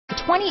The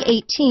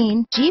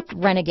 2018 Jeep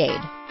Renegade.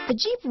 The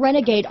Jeep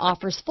Renegade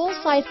offers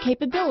full-size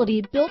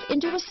capability built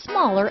into a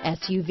smaller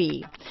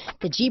SUV.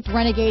 The Jeep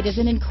Renegade is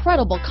an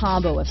incredible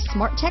combo of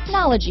smart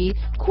technology,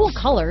 cool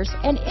colors,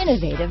 and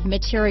innovative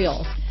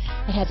materials.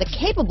 It has a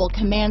capable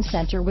command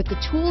center with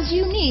the tools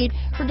you need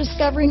for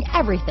discovering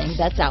everything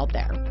that's out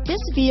there.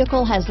 This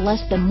vehicle has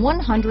less than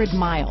 100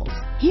 miles.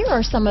 Here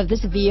are some of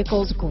this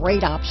vehicle's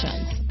great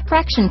options: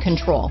 traction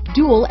control,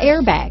 dual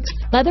airbags,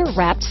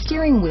 leather-wrapped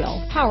steering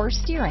wheel, power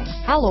steering,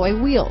 alloy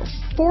wheels,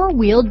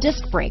 four-wheel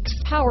disc brakes,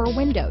 power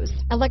windows,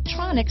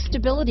 electronic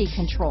stability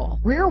control,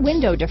 rear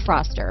window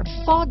defroster,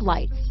 fog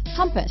lights,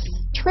 compass,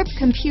 trip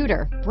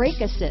computer, brake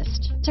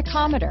assist,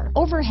 tachometer,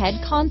 overhead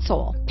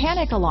console,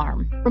 panic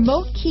alarm,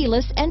 remote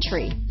keyless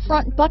entry,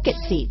 front bucket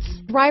seats,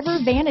 driver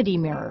vanity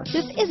mirror.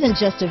 This isn't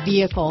just a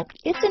vehicle,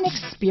 it's an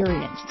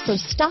experience. So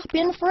stop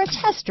in for a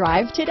test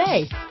drive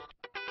today.